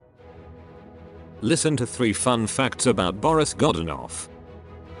Listen to 3 fun facts about Boris Godunov.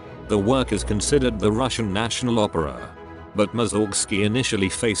 The work is considered the Russian national opera, but Mussorgsky initially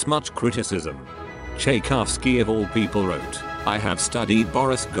faced much criticism. Tchaikovsky of all people wrote, "I have studied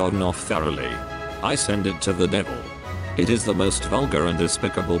Boris Godunov thoroughly. I send it to the devil. It is the most vulgar and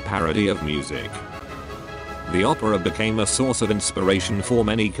despicable parody of music." The opera became a source of inspiration for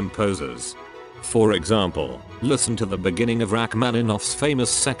many composers. For example, listen to the beginning of Rachmaninoff's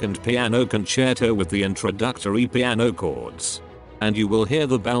famous Second Piano Concerto with the introductory piano chords, and you will hear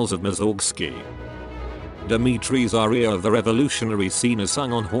the bells of Mussorgsky. Dmitri's aria of the revolutionary scene is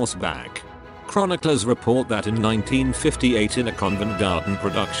sung on horseback. Chroniclers report that in 1958 in a Covent Garden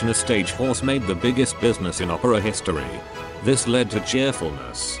production a stage horse made the biggest business in opera history. This led to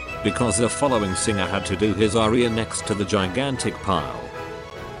cheerfulness, because the following singer had to do his aria next to the gigantic pile.